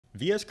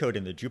VS Code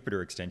in the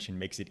Jupyter extension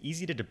makes it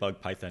easy to debug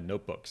Python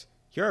notebooks.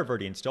 Here I've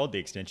already installed the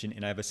extension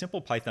and I have a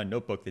simple Python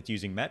notebook that's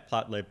using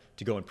matplotlib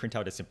to go and print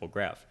out a simple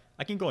graph.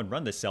 I can go and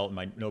run this cell in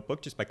my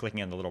notebook just by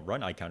clicking on the little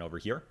run icon over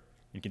here.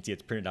 You can see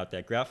it's printed out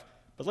that graph.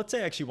 But let's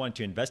say I actually want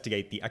to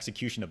investigate the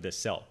execution of this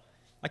cell.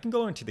 I can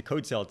go into the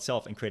code cell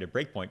itself and create a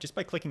breakpoint just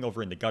by clicking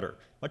over in the gutter,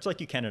 much like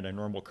you can in a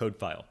normal code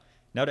file.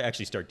 Now to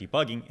actually start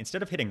debugging,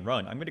 instead of hitting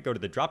run, I'm going to go to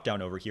the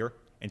dropdown over here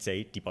and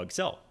say debug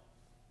cell.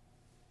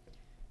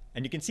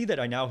 And you can see that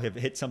I now have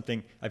hit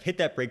something, I've hit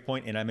that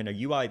breakpoint and I'm in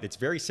a UI that's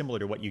very similar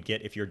to what you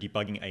get if you're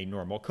debugging a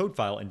normal code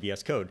file in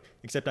VS Code,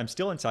 except I'm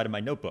still inside of my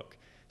notebook.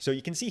 So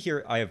you can see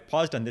here, I have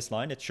paused on this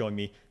line. It's showing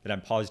me that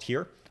I'm paused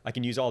here. I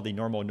can use all the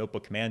normal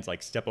notebook commands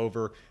like step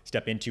over,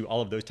 step into,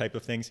 all of those type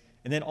of things.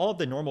 And then all of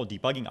the normal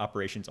debugging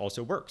operations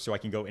also work. So I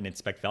can go and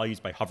inspect values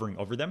by hovering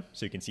over them.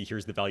 So you can see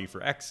here's the value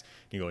for X.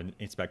 You can go and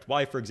inspect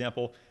Y, for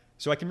example.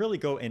 So I can really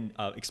go and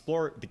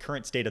explore the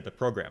current state of the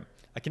program.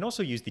 I can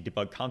also use the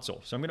debug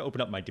console. So I'm going to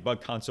open up my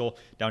debug console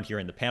down here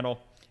in the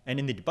panel. And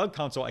in the debug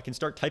console, I can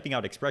start typing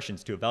out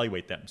expressions to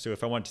evaluate them. So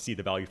if I want to see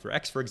the value for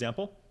X, for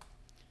example,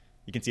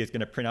 you can see it's going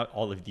to print out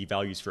all of the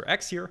values for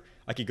X here.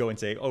 I could go and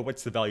say, oh,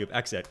 what's the value of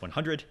X at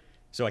 100?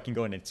 So I can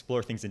go and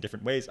explore things in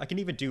different ways. I can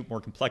even do more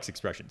complex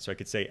expressions. So I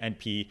could say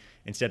NP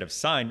instead of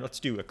sine, let's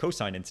do a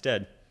cosine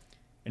instead.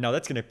 And now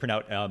that's going to print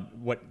out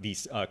what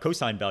these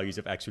cosine values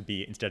of X would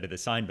be instead of the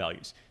sine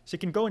values. So you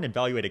can go and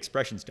evaluate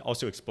expressions to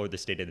also explore the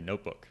state of the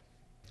notebook.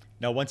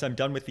 Now, once I'm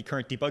done with the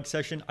current debug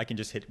session, I can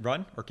just hit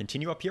run or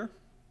continue up here.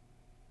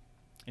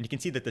 And you can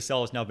see that the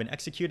cell has now been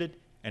executed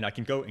and I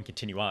can go and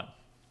continue on.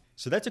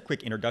 So that's a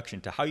quick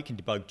introduction to how you can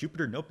debug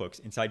Jupyter notebooks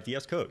inside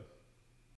VS Code.